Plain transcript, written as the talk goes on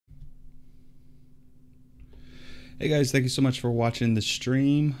Hey guys, thank you so much for watching the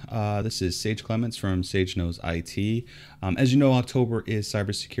stream. This is Sage Clements from Sage Knows IT. As you know, October is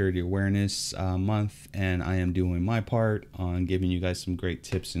Cybersecurity Awareness Month, and I am doing my part on giving you guys some great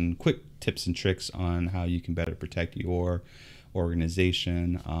tips and quick tips and tricks on how you can better protect your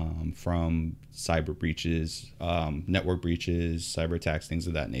organization from cyber breaches, network breaches, cyber attacks, things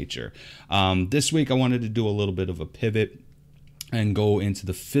of that nature. This week, I wanted to do a little bit of a pivot and go into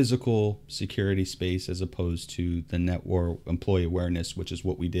the physical security space as opposed to the network employee awareness, which is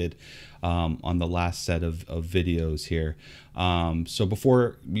what we did on the last set of videos here. So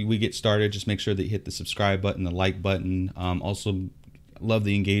before we get started, just make sure that you hit the subscribe button, the like button. Also, love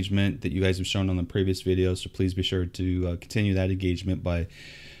the engagement that you guys have shown on the previous videos, so please be sure to continue that engagement by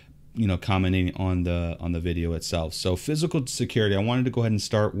commenting on the video itself. So physical security, I wanted to go ahead and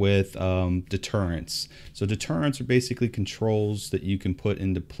start with deterrents. So deterrents are basically controls that you can put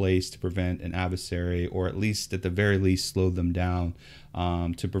into place to prevent an adversary, or at least at the very least slow them down,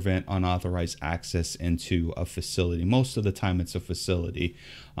 to prevent unauthorized access into a facility. Most of the time it's a facility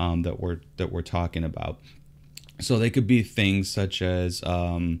that we're talking about. So they could be things such as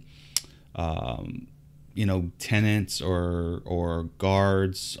tenants or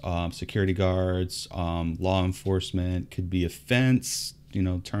guards, security guards, law enforcement, could be a fence,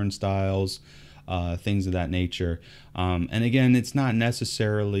 turnstiles, things of that nature. And again, it's not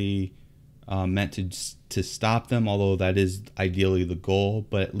necessarily meant to stop them, although that is ideally the goal,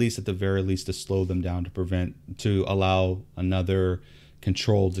 but at least at the very least to slow them down, to allow another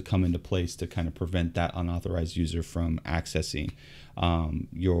control to come into place to kind of prevent that unauthorized user from accessing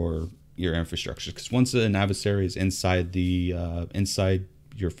your infrastructure. Because once an adversary is inside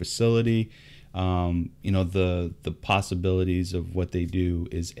your facility, the possibilities of what they do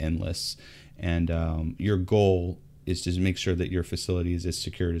is endless, and your goal is to make sure that your facility is as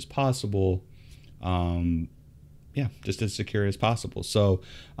secure as possible. Just as secure as possible. So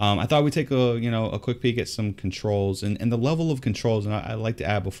I thought we'd take a quick peek at some controls and the level of controls. And I like to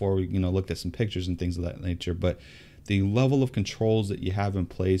add, before we looked at some pictures and things of that nature, but the level of controls that you have in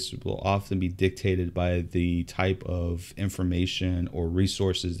place will often be dictated by the type of information or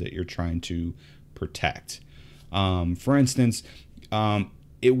resources that you're trying to protect. For instance,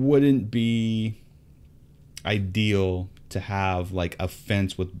 it wouldn't be ideal to have like a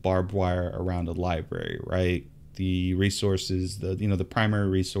fence with barbed wire around a library, right? The resources, the primary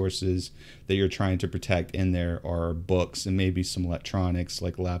resources that you're trying to protect in there are books and maybe some electronics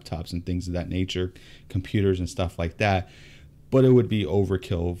like laptops and things of that nature, computers and stuff like that. But it would be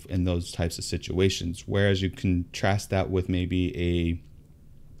overkill in those types of situations. Whereas you contrast that with maybe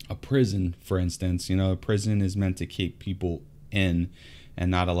a prison, for instance. A prison is meant to keep people in and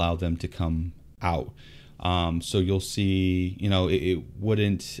not allow them to come out. So you'll see, it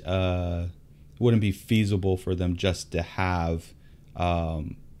wouldn't be feasible for them just to have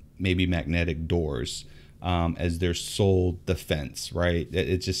maybe magnetic doors as their sole defense, right?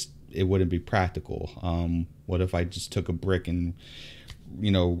 It wouldn't be practical. What if I just took a brick and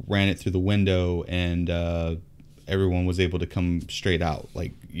ran it through the window and everyone was able to come straight out?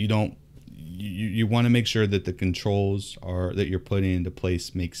 Like, you want to make sure that the controls that you're putting into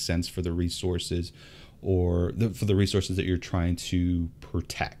place make sense for the resources, or for the resources that you're trying to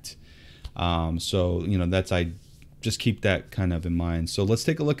protect. I just keep that kind of in mind. So let's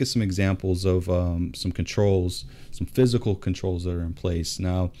take a look at some examples of some controls, some physical controls that are in place.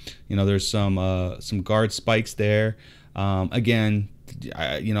 Now, there's some guard spikes there. Again,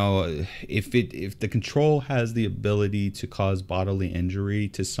 if the control has the ability to cause bodily injury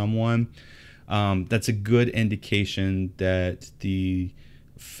to someone, that's a good indication that the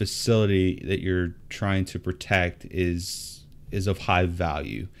facility that you're trying to protect is of high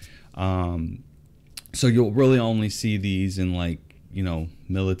value. So you'll really only see these in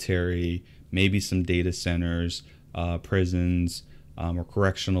military, maybe some data centers, prisons, or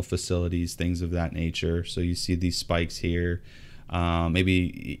correctional facilities, things of that nature. So you see these spikes here,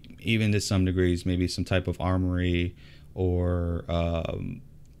 maybe even to some degrees, maybe some type of armory or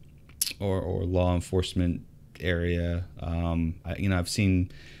law enforcement area. I've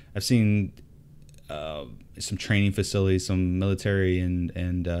seen some training facilities, some military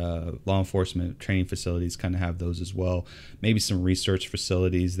and law enforcement training facilities kind of have those as well. Maybe some research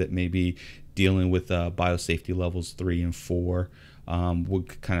facilities that may be dealing with biosafety levels 3 and 4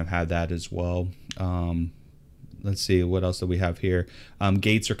 would kind of have that as well. Let's see, what else do we have here?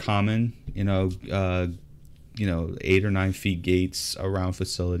 Gates are common, 8 or 9 feet gates around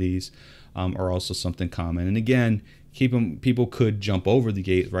facilities are also something common. And again, people could jump over the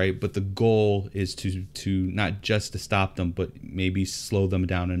gate, right? But the goal is to not just to stop them, but maybe slow them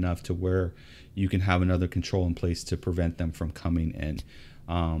down enough to where you can have another control in place to prevent them from coming in.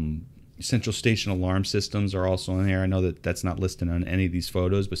 Central station alarm systems are also in here. I know that that's not listed on any of these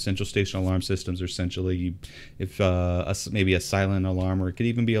photos, but central station alarm systems are essentially, if maybe a silent alarm, or it could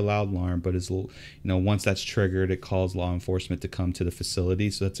even be a loud alarm, but once that's triggered, it calls law enforcement to come to the facility.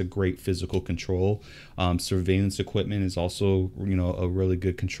 So that's a great physical control. Surveillance equipment is also a really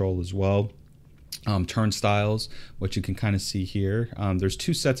good control as well. Turnstiles, which you can kind of see here. There's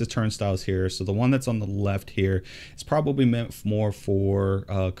two sets of turnstiles here. So the one that's on the left here is probably meant more for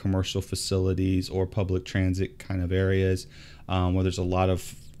commercial facilities or public transit kind of areas, where there's a lot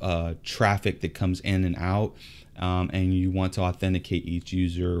of traffic that comes in and out. And you want to authenticate each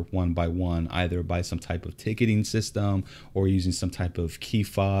user one by one, either by some type of ticketing system or using some type of key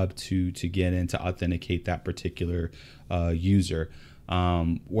fob to get in to authenticate that particular user.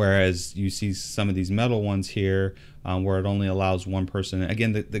 Whereas you see some of these metal ones here, where it only allows one person.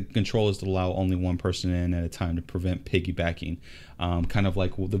 Again, the control is to allow only one person in at a time to prevent piggybacking, kind of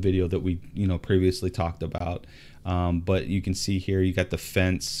like the video that we previously talked about. But you can see here you got the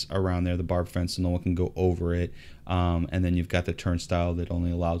fence around there, the barbed fence, so no one can go over it. And then you've got the turnstile that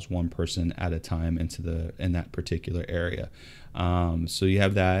only allows one person at a time in that particular area. So you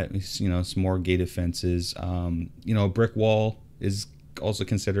have that, some more gated fences. A brick wall is also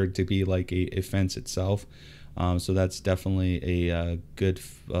considered to be like a fence itself, so that's definitely a good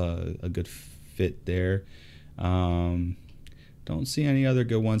fit there. Don't see any other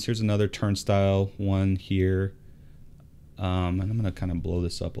good ones. Here's another turnstile one here, and I'm gonna kind of blow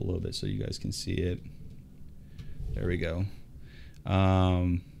this up a little bit so you guys can see it. There we go.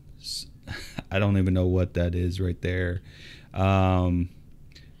 I don't even know what that is right there.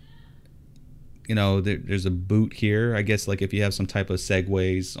 There's a boot here. I guess like if you have some type of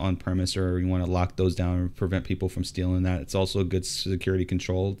segways on premise, or you want to lock those down and prevent people from stealing that, it's also a good security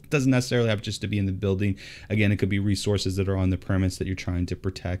control. It doesn't necessarily have just to be in the building. Again, it could be resources that are on the premise that you're trying to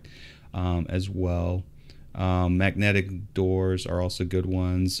protect as well. Magnetic doors are also good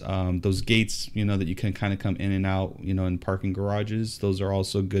ones. Those gates, that you can kind of come in and out, in parking garages, those are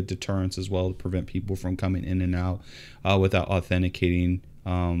also good deterrents as well to prevent people from coming in and out without authenticating.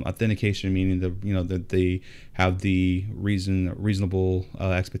 Authentication meaning that they have the reasonable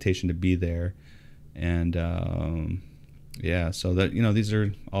expectation to be there, and so that these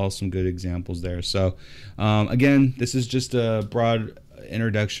are all some good examples there. So again, this is just a broad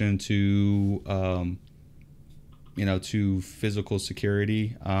introduction to to physical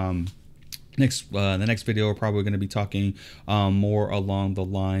security. The next video we're probably going to be talking more along the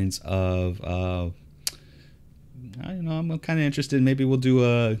lines of I'm kind of interested. Maybe we'll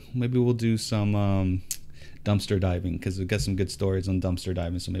do some dumpster diving, because we've got some good stories on dumpster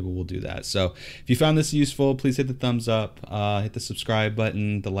diving, so maybe we'll do that. So if you found this useful, please hit the thumbs up, hit the subscribe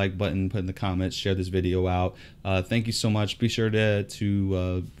button, the like button, put in the comments, share this video out. Thank you so much. Be sure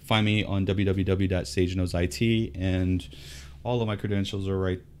to find me on www.sageknowsit, and all of my credentials are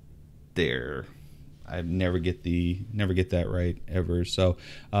right there. I never get that right ever. So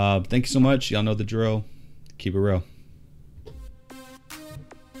thank you so much. Y'all know the drill. Keep it real.